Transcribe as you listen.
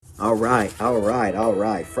All right.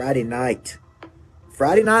 Friday night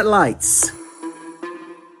lights.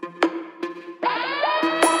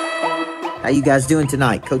 How you guys doing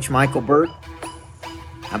tonight? Coach Michael Burt.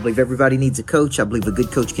 I believe everybody needs a coach. I believe a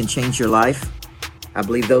good coach can change your life. I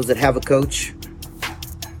believe those that have a coach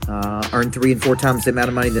earn 3 and 4 times the amount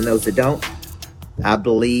of money than those that don't. I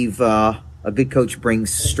believe a good coach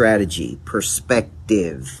brings strategy,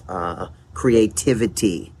 perspective,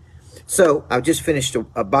 creativity. So I just finished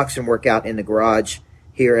a boxing workout in the garage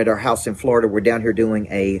here at our house in Florida. We're down here doing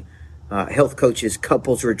a health coaches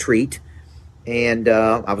couples retreat. And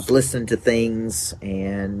I was listening to things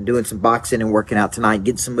and doing some boxing and working out tonight,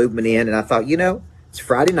 getting some movement in. And I thought, it's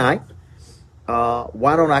Friday night.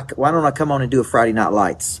 Why don't I come on and do a Friday Night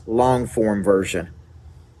Lights long form version,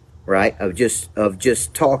 right? Of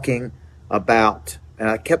just talking about. And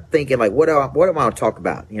I kept thinking, like, what am I going to talk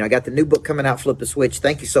about? I got the new book coming out, Flip the Switch.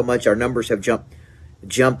 Thank you so much. Our numbers have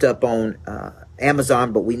jumped up on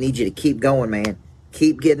Amazon, but we need you to keep going, man.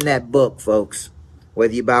 Keep getting that book, folks.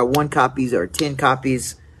 Whether you buy 1 copy or 10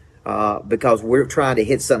 copies, because we're trying to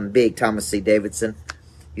hit something big. Thomas C. Davidson,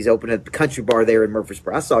 he's opening a country bar there in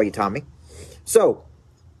Murfreesboro. I saw you, Tommy. So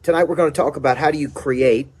tonight we're going to talk about how do you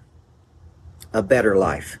create a better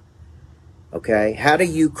life. Okay, how do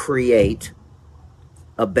you create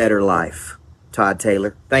a better life? Todd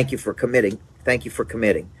Taylor, thank you for committing.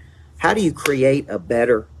 How do you create a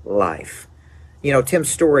better life? Tim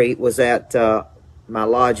Story was at my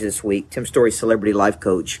lodge this week. Tim Story, celebrity life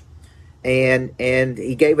coach, and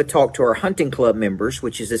he gave a talk to our hunting club members,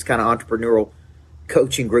 which is this kind of entrepreneurial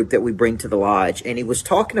coaching group that we bring to the lodge. And he was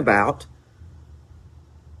talking about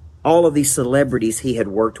all of these celebrities he had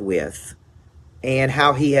worked with and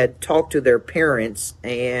how he had talked to their parents,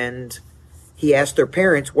 and he asked their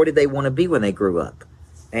parents, what did they want to be when they grew up?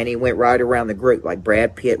 And he went right around the group. Like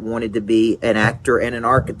Brad Pitt wanted to be an actor and an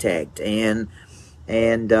architect, and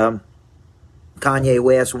Kanye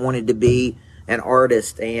West wanted to be an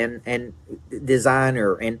artist and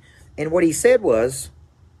designer. And what he said was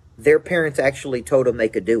their parents actually told them they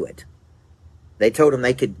could do it. They told them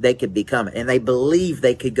they could become it, and they believed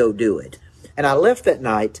they could go do it. And I left that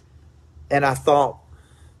night and I thought,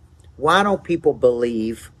 why don't people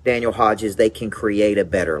believe, Daniel Hodges, they can create a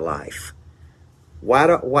better life?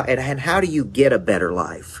 And how do you get a better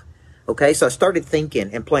life? Okay, so I started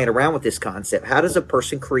thinking and playing around with this concept. How does a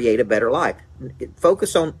person create a better life?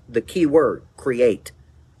 Focus on the key word, create.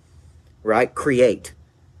 Right? Create.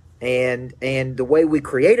 And the way we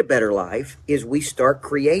create a better life is we start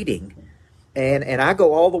creating. And I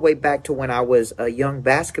go all the way back to when I was a young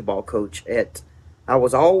basketball coach I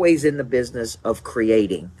was always in the business of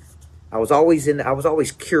creating. I was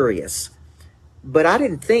always curious. But I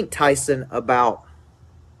didn't think, Tyson, about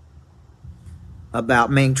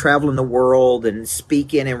traveling the world and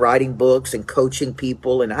speaking and writing books and coaching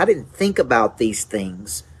people. And I didn't think about these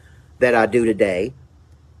things that I do today.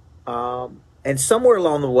 And somewhere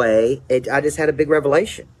along the way, I just had a big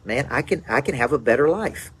revelation. Man, I can have a better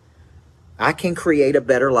life. I can create a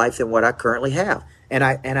better life than what I currently have. And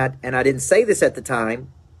I didn't say this at the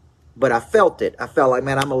time, but I felt it. I felt like,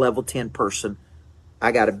 man, I'm a level 10 person.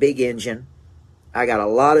 I got a big engine. I got a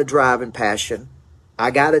lot of drive and passion. I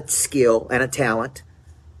got a skill and a talent.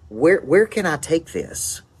 Where can I take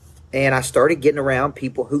this? And I started getting around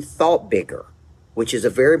people who thought bigger, which is a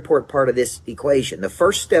very important part of this equation. The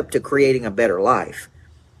first step to creating a better life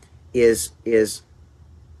is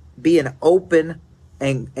being open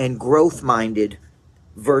and growth-minded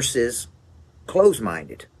versus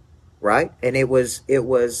closed-minded, right? And it was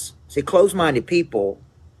see, closed-minded people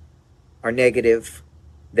are negative.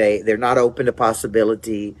 They're not open to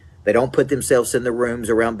possibility. They don't put themselves in the rooms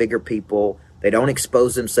around bigger people. They don't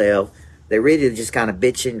expose themselves. They really just kind of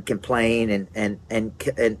bitch and complain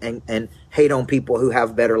and hate on people who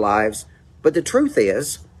have better lives. But the truth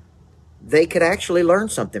is, they could actually learn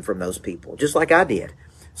something from those people, just like I did.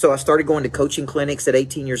 So I started going to coaching clinics at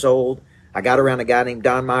 18 years old. I got around a guy named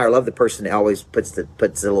Don Meyer. I love the person that always puts the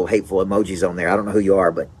little hateful emojis on there. I don't know who you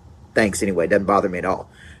are, but thanks anyway. It doesn't bother me at all.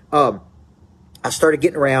 I started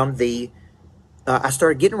getting around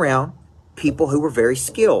people who were very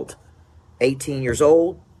skilled. 18 years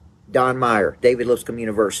old, Don Meyer, David Lipscomb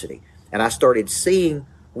University. And I started seeing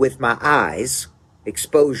with my eyes,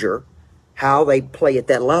 exposure, how they play at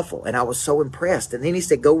that level. And I was so impressed. And then he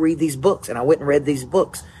said, go read these books. And I went and read these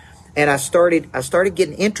books. And I started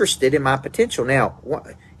getting interested in my potential. Now,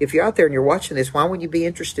 if you're out there and you're watching this, why wouldn't you be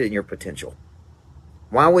interested in your potential?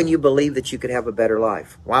 Why wouldn't you believe that you could have a better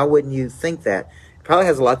life? Why wouldn't you think that? It probably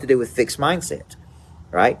has a lot to do with fixed mindset,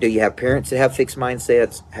 right? Do you have parents that have fixed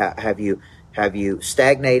mindsets? Have you Have you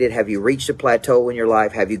stagnated? Have you reached a plateau in your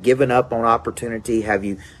life? Have you given up on opportunity?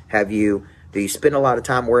 Do you spend a lot of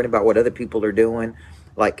time worrying about what other people are doing?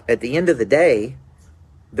 Like, at the end of the day,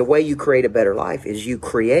 the way you create a better life is you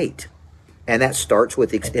create. And that starts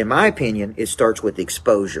with, in my opinion, it starts with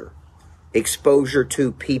exposure. Exposure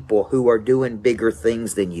to people who are doing bigger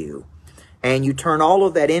things than you. And you turn all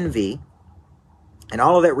of that envy and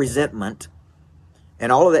all of that resentment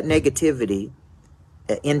and all of that negativity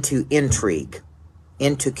into intrigue,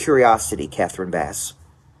 into curiosity, Catherine Bass.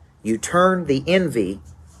 You turn the envy,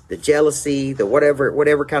 the jealousy, the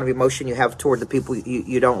whatever kind of emotion you have toward the people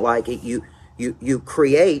you don't like, you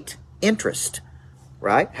create interest,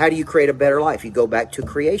 right? How do you create a better life? You go back to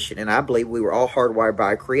creation. And I believe we were all hardwired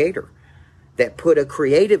by a creator that put a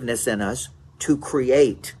creativeness in us to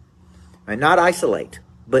create and not isolate,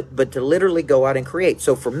 but to literally go out and create.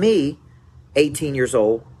 So for me, 18 years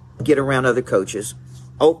old, get around other coaches,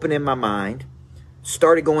 opening my mind,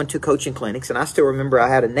 started going to coaching clinics. And I still remember I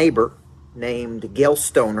had a neighbor named Gail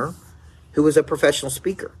Stoner, who was a professional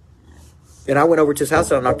speaker. And I went over to his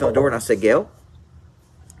house and I knocked on the door and I said, Gail,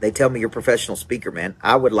 they tell me you're a professional speaker, man.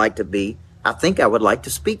 I think I would like to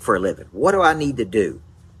speak for a living. What do I need to do?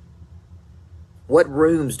 What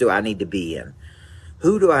rooms do I need to be in?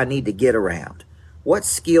 Who do I need to get around? What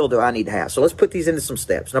skill do I need to have? So let's put these into some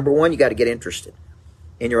steps. Number one, you got to get interested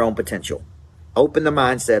in your own potential. Open the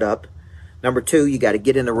mindset up. Number two, you got to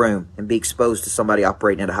get in the room and be exposed to somebody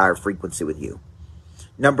operating at a higher frequency with you.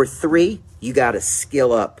 Number three, you got to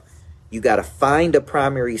skill up. You got to find a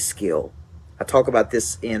primary skill. I talk about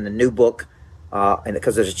this in the new book, and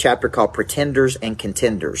because there's a chapter called Pretenders and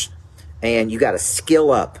Contenders. And you got to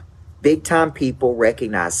skill up. Big time people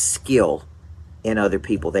recognize skill in other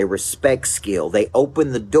people. They respect skill. They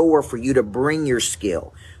open the door for you to bring your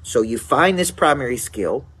skill. So you find this primary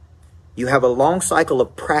skill. You have a long cycle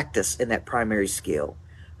of practice in that primary skill,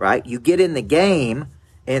 right? You get in the game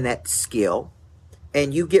in that skill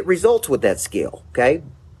and you get results with that skill, okay?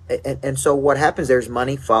 And so what happens there is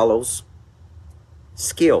money follows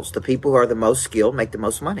skills. The people who are the most skilled make the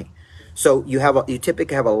most money. So you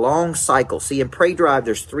typically have a long cycle. See, in Prey Drive,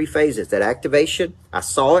 there's 3 phases. That activation, I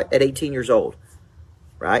saw it at 18 years old,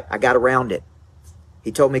 right? I got around it.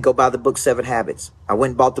 He told me go buy the book 7 Habits. I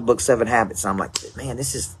went and bought the book 7 Habits. And I'm like, man,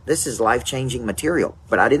 this is life-changing material.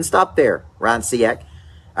 But I didn't stop there, Ryan Siak.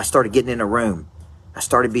 I started getting in a room. I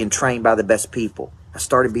started being trained by the best people. I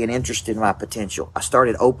started being interested in my potential. I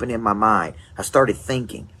started opening my mind. I started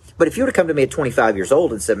thinking. But if you would have come to me at 25 years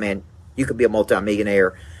old and said, man, you could be a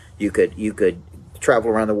multimillionaire, you could travel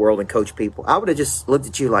around the world and coach people, I would have just looked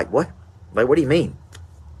at you like, what? Like, what do you mean?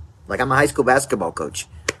 Like, I'm a high school basketball coach,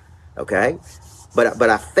 okay? But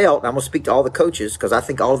I felt, I'm going to speak to all the coaches because I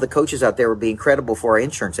think all of the coaches out there would be incredible for our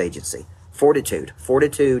insurance agency. Fortitude.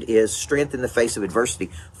 Fortitude is strength in the face of adversity.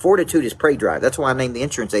 Fortitude is Prey Drive. That's why I named the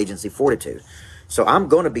insurance agency Fortitude. So I'm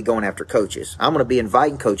going to be going after coaches. I'm going to be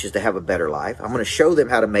inviting coaches to have a better life. I'm going to show them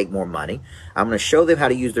how to make more money. I'm going to show them how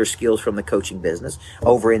to use their skills from the coaching business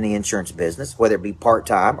over in the insurance business, whether it be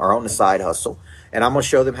part-time or on the side hustle. And I'm going to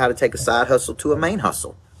show them how to take a side hustle to a main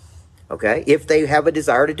hustle. Okay? If they have a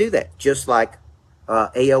desire to do that, just like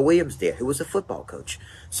A.L. Williams did, who was a football coach.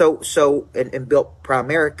 And built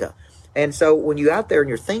Primerica. And so when you're out there and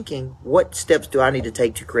you're thinking, what steps do I need to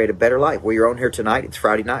take to create a better life? Well, you're on here tonight. It's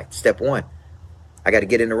Friday night. Step 1. I got to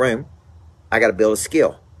get in the room. I got to build a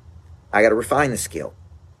skill. I got to refine the skill.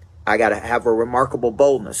 I got to have a remarkable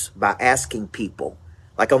boldness by asking people.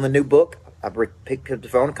 Like on the new book, I picked up the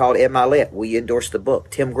phone and called Ed Milet. Will you endorse the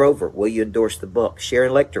book? Tim Grover, will you endorse the book?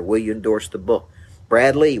 Sharon Lecter, will you endorse the book?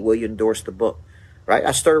 Brad Lee, will you endorse the book? Right?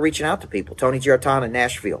 I started reaching out to people. Tony Giarratana in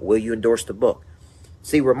Nashville, will you endorse the book?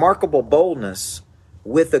 See, remarkable boldness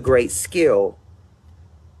with a great skill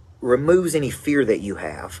removes any fear that you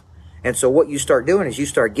have. And so what you start doing is you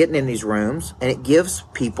start getting in these rooms and it gives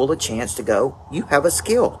people a chance to go, you have a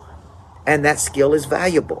skill. And that skill is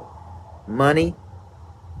valuable. Money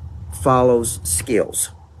follows skills.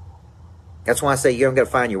 That's why I say you don't got to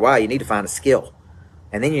find your why. You need to find a skill.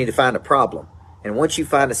 And then you need to find a problem. And once you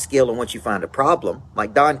find a skill and once you find a problem,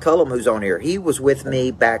 like Don Cullum, who's on here, he was with me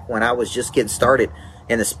back when I was just getting started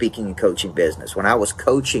in the speaking and coaching business, when I was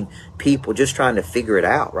coaching people just trying to figure it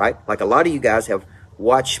out, right? Like a lot of you guys have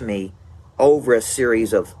watched me over a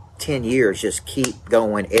series of 10 years just keep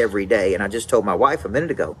going every day. And I just told my wife a minute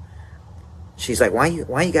ago, she's like, why you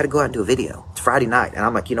got to go out and do a video? It's Friday night. And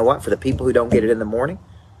I'm like, you know what? For the people who don't get it in the morning,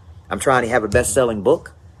 I'm trying to have a best-selling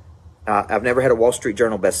book. I've never had a Wall Street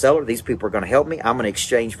Journal bestseller. These people are going to help me. I'm going to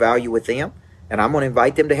exchange value with them, and I'm going to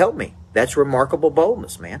invite them to help me. That's remarkable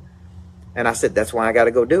boldness, man. And I said, that's why I got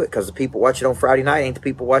to go do it, because the people watching on Friday night ain't the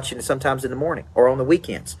people watching it sometimes in the morning or on the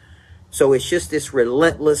weekends. So it's just this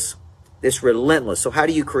relentless. So how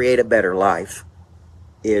do you create a better life?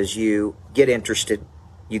 Is you get interested,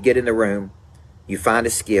 you get in the room, you find a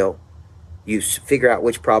skill, you figure out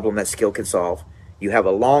which problem that skill can solve. You have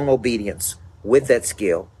a long obedience with that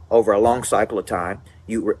skill over a long cycle of time.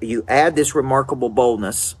 You add this remarkable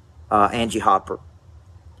boldness, Angie Hopper.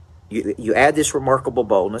 You add this remarkable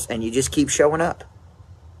boldness, and you just keep showing up.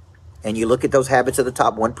 And you look at those habits of the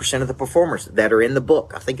top 1% of the performers that are in the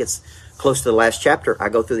book. I think it's close to the last chapter. I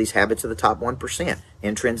go through these habits of the top 1%.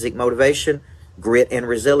 Intrinsic motivation, grit and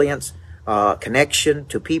resilience, connection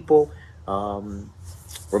to people,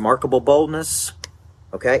 remarkable boldness,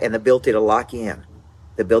 okay, and the ability to lock in.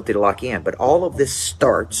 But all of this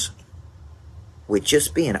starts with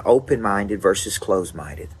just being open-minded versus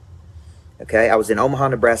closed-minded. Okay, I was in Omaha,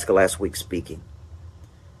 Nebraska last week speaking.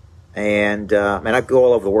 And I go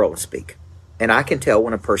all over the world and speak. And I can tell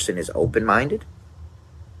when a person is open-minded,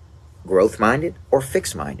 growth-minded, or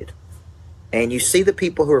fixed-minded. And you see the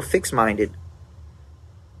people who are fixed-minded,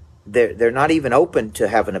 they're not even open to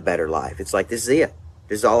having a better life. It's like, this is it.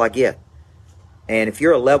 This is all I get. And if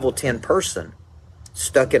you're a level 10 person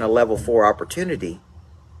stuck in a level 4 opportunity,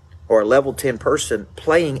 or a level 10 person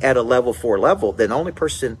playing at a level 4 level, then the only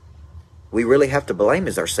person we really have to blame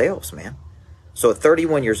is ourselves, man. So at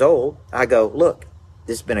 31 years old, I go, look,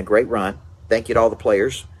 this has been a great run. Thank you to all the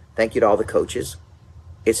players. Thank you to all the coaches.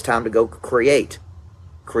 It's time to go create.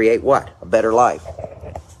 Create what? A better life.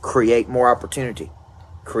 Create more opportunity.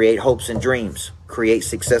 Create hopes and dreams. Create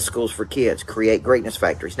success schools for kids. Create greatness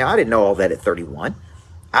factories. Now, I didn't know all that at 31.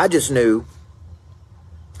 I just knew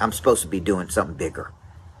I'm supposed to be doing something bigger.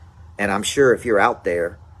 And I'm sure if you're out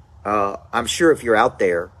there,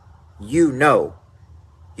 you know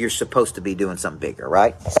you're supposed to be doing something bigger,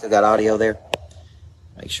 right? Still got audio there?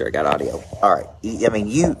 Make sure I got audio. All right. I mean,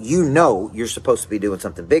 you know you're supposed to be doing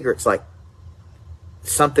something bigger. It's like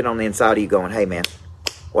something on the inside of you going, hey, man,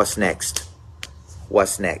 what's next?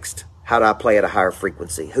 What's next? How do I play at a higher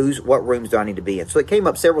frequency? What rooms do I need to be in? So it came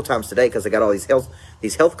up several times today because I got all these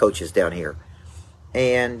health coaches down here.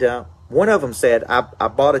 And one of them said, I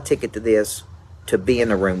bought a ticket to this to be in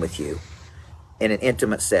the room with you in an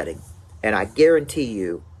intimate setting. And I guarantee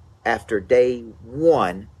you, after day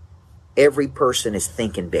one, every person is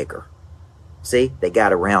thinking bigger. See, they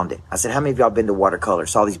got around it. I said, how many of y'all been to watercolor?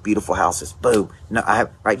 Saw these beautiful houses. Boom. No, I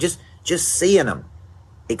have, right? Just seeing them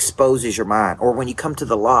exposes your mind. Or when you come to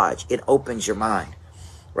the lodge, it opens your mind,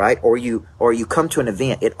 right? Or you come to an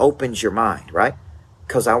event, it opens your mind, right?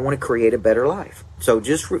 Because I want to create a better life. So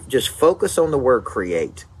just focus on the word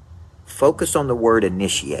create. Focus on the word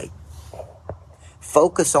initiate.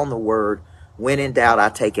 Focus on the word, when in doubt, I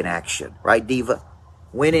take an action. Right, Diva?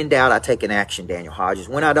 When in doubt, I take an action, Daniel Hodges.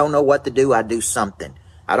 When I don't know what to do, I do something.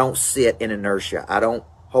 I don't sit in inertia. I don't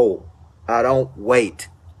hold. I don't wait.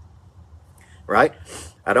 Right?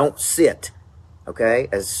 I don't sit. Okay?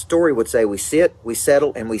 As the story would say, we sit, we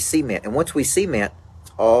settle, and we cement. And once we cement,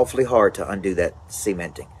 it's awfully hard to undo that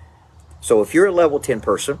cementing. So if you're a level 10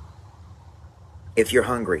 person, if you're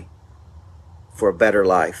hungry for a better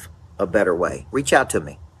life, a better way, reach out to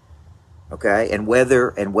me. Okay? And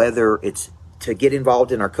whether it's to get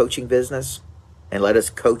involved in our coaching business and let us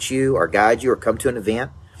coach you or guide you or come to an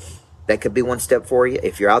event, that could be one step for you.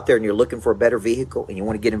 If you're out there and you're looking for a better vehicle and you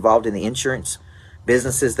want to get involved in the insurance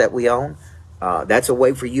businesses that we own, that's a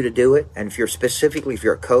way for you to do it. And if you're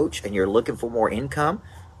a coach and you're looking for more income,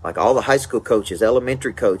 like all the high school coaches,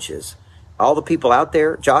 elementary coaches, all the people out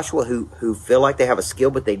there, Joshua, who feel like they have a skill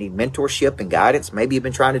but they need mentorship and guidance. Maybe you've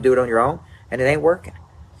been trying to do it on your own and it ain't working.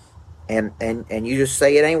 And you just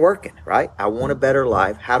say it ain't working, right? I want a better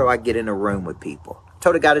life. How do I get in a room with people? I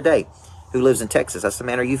told a guy today who lives in Texas. I said,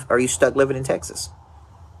 man, are you stuck living in Texas?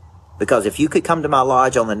 Because if you could come to my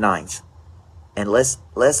lodge on the 9th and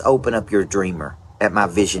let's open up your dreamer at my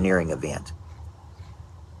visioneering event,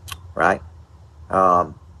 right?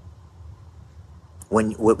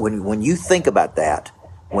 When you think about that,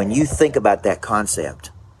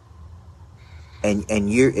 concept, and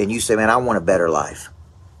you say, man, I want a better life.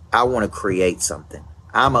 I want to create something.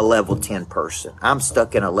 I'm a level 10 person. I'm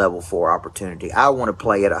stuck in a level 4 opportunity. I want to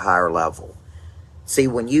play at a higher level. See,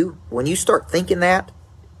 when you start thinking that,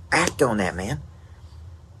 act on that, man.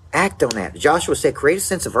 Act on that. Joshua said, create a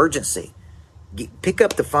sense of urgency. Pick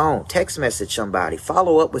up the phone, text message somebody,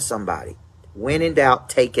 follow up with somebody. When in doubt,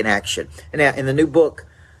 take an action. And now in the new book,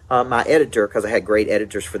 my editor, because I had great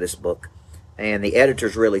editors for this book, and the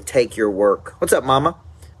editors really take your work. What's up, Mama?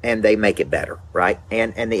 and they make it better, right?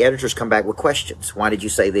 And the editors come back with questions. Why did you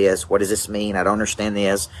say this? What does this mean? I don't understand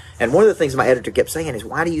this. And one of the things my editor kept saying is,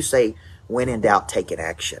 why do you say, when in doubt, take an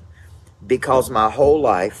action? Because my whole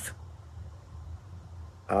life,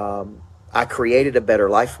 I created a better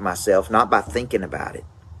life for myself, not by thinking about it,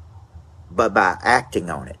 but by acting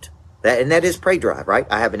on it. That is prey drive, right?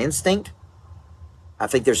 I have an instinct. I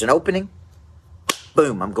think there's an opening.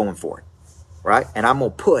 Boom, I'm going for it, right? And I'm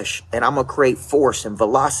going to push, and I'm going to create force and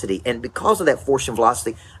velocity. And because of that force and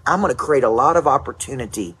velocity, I'm going to create a lot of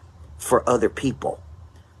opportunity for other people.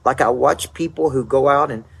 Like I watch people who go out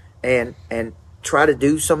and try to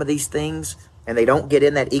do some of these things, and they don't get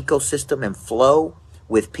in that ecosystem and flow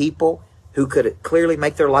with people who could clearly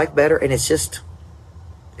make their life better. And it's just,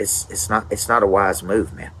 it's not a wise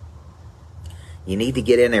move, man. You need to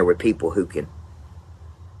get in there with people who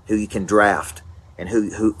you can draft, and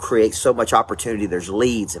who create so much opportunity. There's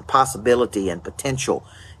leads and possibility and potential.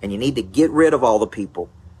 And you need to get rid of all the people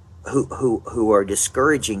who are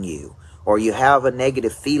discouraging you, or you have a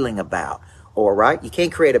negative feeling about, or right? You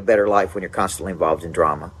can't create a better life when you're constantly involved in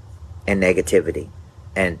drama and negativity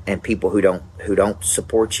and people who don't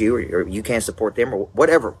support you, or you can't support them, or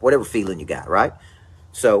whatever feeling you got, right?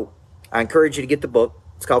 So I encourage you to get the book.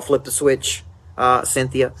 It's called Flip the Switch,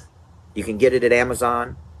 Cynthia. You can get it at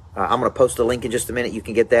Amazon. I'm going to post a link in just a minute. You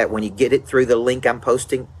can get that. When you get it through the link I'm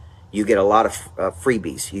posting, you get a lot of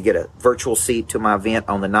freebies. You get a virtual seat to my event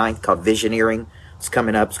on the 9th called Visioneering. It's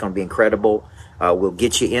coming up. It's going to be incredible. We'll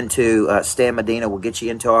get you into Stan Medina. We'll get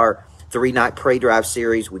you into our 3-night Pray Drive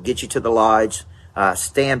series. We'll get you to the lodge.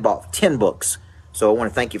 Stan bought 10 books. So I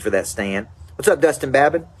want to thank you for that, Stan. What's up, Dustin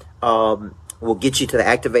Babin? We'll get you to the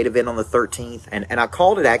Activate event on the 13th. And I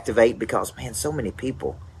called it Activate because, man, so many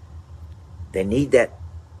people, they need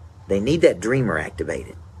that dreamer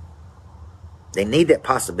activated. They need that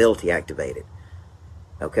possibility activated.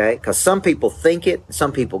 Okay? Because some people think it,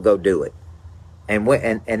 some people go do it. And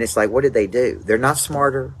it's like, what did they do? They're not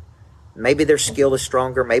smarter. Maybe their skill is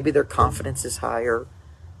stronger. Maybe their confidence is higher.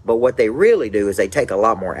 But what they really do is they take a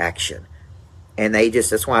lot more action. And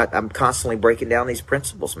that's why I'm constantly breaking down these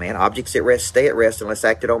principles, man. Objects at rest stay at rest unless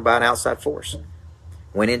acted on by an outside force.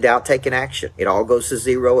 When in doubt, take an action. It all goes to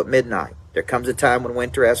zero at midnight. There comes a time when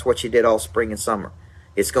winter asks what you did all spring and summer.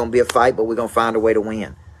 It's going to be a fight, but we're going to find a way to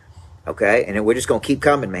win. Okay? And then we're just going to keep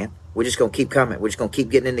coming, man. We're just going to keep coming. We're just going to keep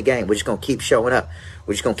getting in the game. We're just going to keep showing up.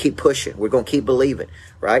 We're just going to keep pushing. We're going to keep believing,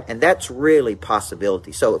 right? And that's really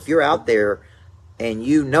possibility. So if you're out there and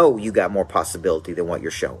you know you got more possibility than what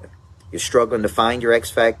you're showing, you're struggling to find your X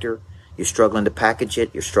factor, you're struggling to package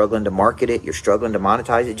it, you're struggling to market it, you're struggling to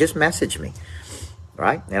monetize it, just message me,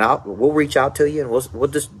 right? And we'll reach out to you, and we'll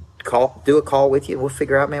just do a call with you, and we'll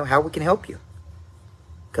figure out, man, how we can help you.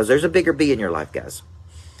 Because there's a bigger B in your life, guys.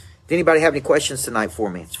 Does anybody have any questions tonight for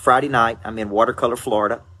me? It's Friday night. I'm in Watercolor,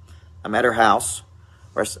 Florida. I'm at her house.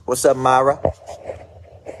 What's up, Myra?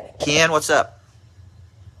 Ken, what's up?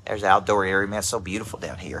 There's the outdoor area, man. It's so beautiful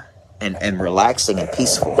down here. And relaxing and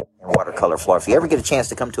peaceful in Watercolor, Florida. If you ever get a chance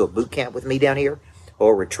to come to a boot camp with me down here,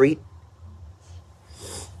 or a retreat,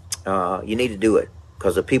 you need to do it.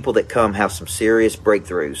 Because the people that come have some serious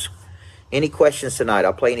breakthroughs. Any questions tonight?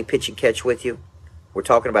 I'll play any pitch and catch with you. We're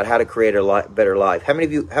talking about how to create a better life. How many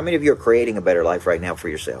of you are creating a better life right now for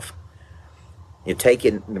yourself? You're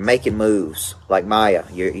making moves like Maya.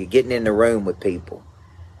 You're getting in the room with people.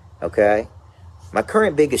 Okay? My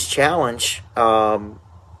current biggest challenge, Stan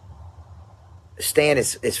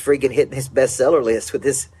is freaking hitting his bestseller list with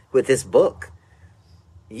this book.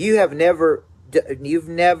 You've never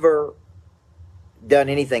done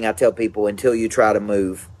anything, I tell people, until you try to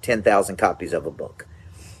move 10,000 copies of a book.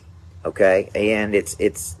 Okay, and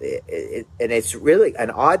it's really an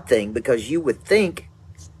odd thing, because you would think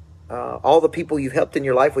all the people you've helped in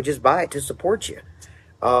your life would just buy it to support you,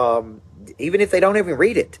 even if they don't even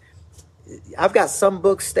read it. I've got some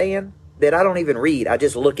books, Stan, that I don't even read. I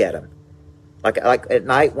just look at them. Like at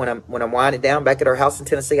night when I'm winding down back at our house in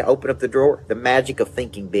Tennessee, I open up the drawer. The Magic of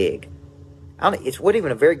Thinking Big. It wasn't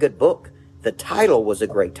even a very good book. The title was a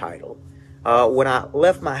great title. When I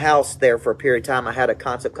left my house there for a period of time, I had a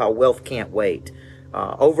concept called Wealth Can't Wait.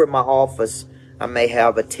 Over at my office, I may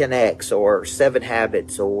have a 10X or 7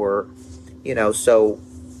 Habits, or, so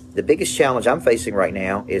the biggest challenge I'm facing right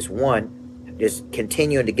now is, one, just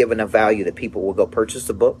continuing to give enough value that people will go purchase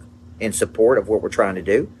the book in support of what we're trying to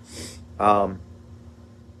do.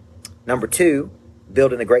 Number 2,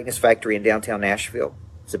 building the Greatness Factory in downtown Nashville.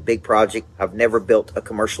 It's a big project. I've never built a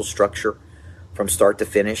commercial structure from start to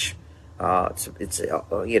finish. It's a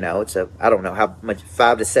I don't know how much,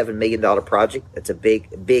 $5 to $7 million project. It's a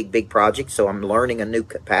big project. So I'm learning a new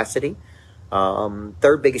capacity.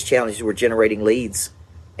 Third biggest challenge is we're generating leads,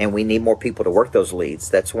 and we need more people to work those leads.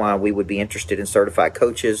 That's why we would be interested in certified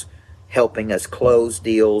coaches helping us close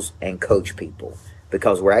deals and coach people,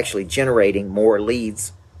 because we're actually generating more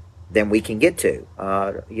leads than we can get to.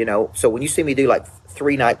 So when you see me do like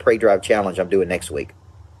 3-night Pray Drive challenge I'm doing next week,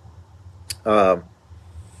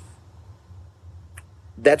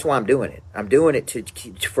 that's why I'm doing it. I'm doing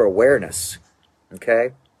it for awareness.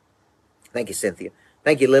 Okay? Thank you, Cynthia.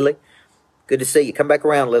 Thank you, Lily. Good to see you. Come back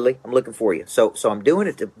around, Lily. I'm looking for you. So I'm doing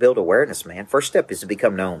it to build awareness, man. First step is to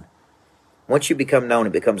become known. Once you become known,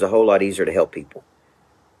 it becomes a whole lot easier to help people.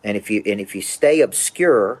 And if you stay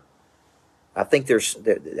obscure, I think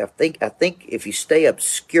if you stay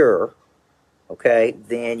obscure, okay,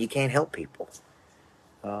 then you can't help people.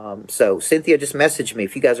 So Cynthia just messaged me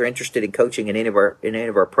if you guys are interested in coaching in any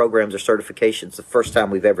of our programs or certifications. The first time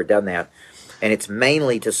we've ever done that, and it's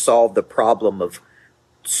mainly to solve the problem of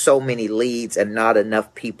so many leads and not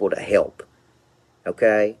enough people to help.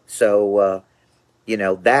 Okay, so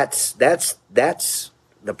that's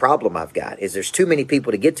the problem I've got, is there's too many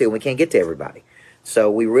people to get to and we can't get to everybody.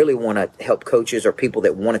 So we really want to help coaches or people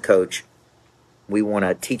that want to coach. We want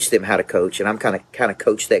to teach them how to coach, and I'm kind of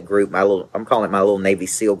coach that group. I'm calling it my little Navy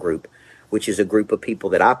SEAL group, which is a group of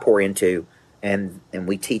people that I pour into, and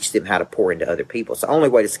we teach them how to pour into other people. So the only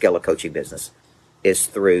way to scale a coaching business is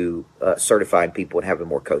through certifying people and having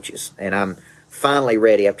more coaches. And I'm finally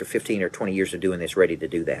ready, after 15 or 20 years of doing this, ready to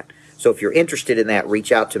do that. So if you're interested in that,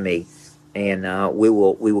 reach out to me, and we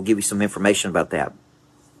will give you some information about that.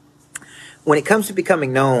 When it comes to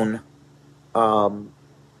becoming known,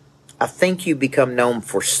 I think you become known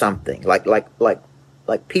for something.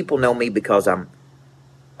 Like people know me because I'm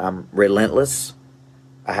relentless.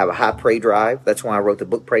 I have a high Pray Drive. That's why I wrote the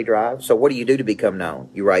book Pray Drive. So what do you do to become known?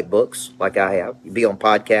 You write books like I have. You be on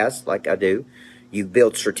podcasts like I do. You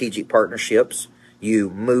build strategic partnerships.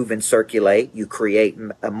 You move and circulate. You create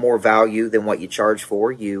more value than what you charge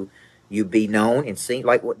for. You be known and seen.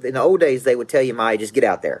 Like in the old days, they would tell you, Maya, just get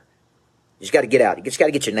out there. You just got to get out. You just got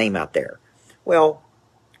to get your name out there. Well,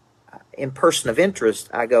 in Person of Interest,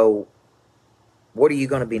 I go, what are you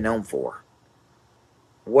going to be known for?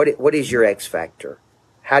 What is your X factor?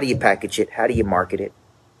 How do you package it? How do you market it?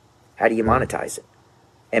 How do you monetize it?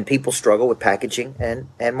 And people struggle with packaging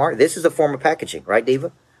and market. This is a form of packaging, right,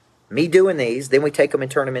 Diva? Me doing these, then we take them and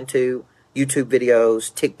turn them into YouTube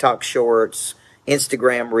videos, TikTok shorts,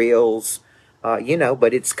 Instagram reels,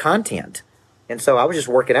 but it's content. And so I was just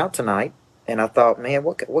working out tonight, and I thought, man,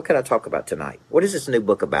 what could I talk about tonight? What is this new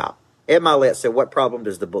book about? Ed Milet said, what problem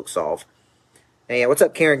does the book solve? And what's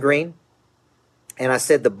up, Karen Green? And I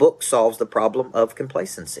said, the book solves the problem of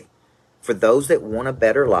complacency. For those that want a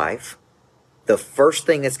better life, the first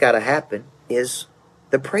thing that's got to happen is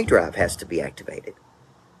the Pray Drive has to be activated.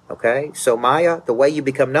 Okay? So Maya, the way you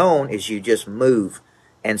become known is you just move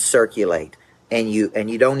and circulate. And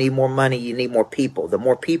you don't need more money, you need more people. The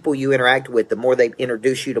more people you interact with, the more they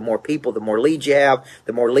introduce you to more people, the more leads you have.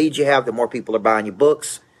 The more leads you have, the more people are buying your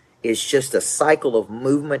books. It's just a cycle of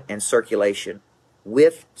movement and circulation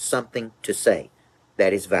with something to say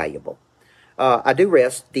that is valuable. I do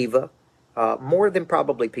rest, Diva, more than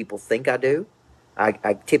probably people think I do.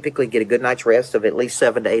 I typically get a good night's rest of at least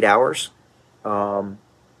 7 to 8 hours. I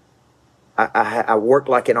work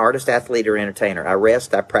like an artist, athlete, or entertainer. I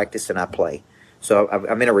rest, I practice, and I play. So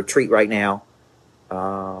I'm in a retreat right now,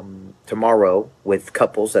 tomorrow, with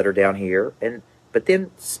couples that are down here. But then,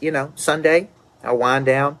 Sunday, I'll wind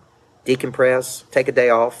down, decompress, take a day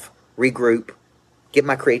off, regroup, get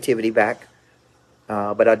my creativity back.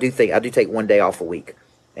 But I do take one day off a week.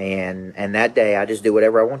 And that day, I just do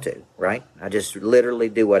whatever I want to, right? I just literally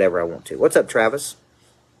do whatever I want to. What's up, Travis?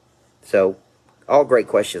 So, all great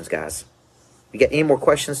questions, guys. You got any more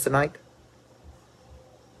questions tonight?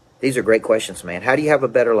 These are great questions, man. How do you have a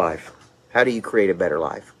better life? How do you create a better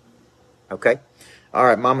life? Okay? All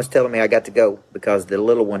right, Mama's telling me I got to go because the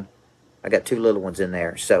little one, I got 2 little ones in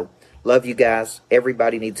there. So, love you guys.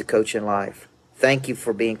 Everybody needs a coach in life. Thank you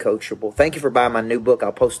for being coachable. Thank you for buying my new book.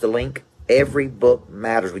 I'll post a link. Every book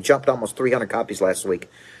matters. We jumped almost 300 copies last week,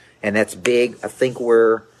 and that's big. I think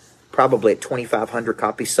we're probably at 2,500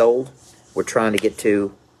 copies sold. We're trying to get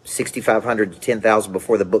to 6,500 to 10,000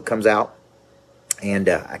 before the book comes out, and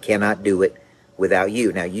I cannot do it without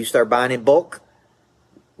you. Now, you start buying in bulk,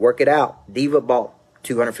 work it out. Diva bought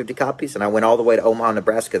 250 copies, and I went all the way to Omaha,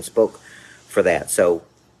 Nebraska, and spoke for that. So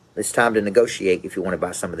it's time to negotiate if you want to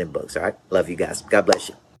buy some of them books, all right? Love you guys. God bless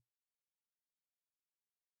you.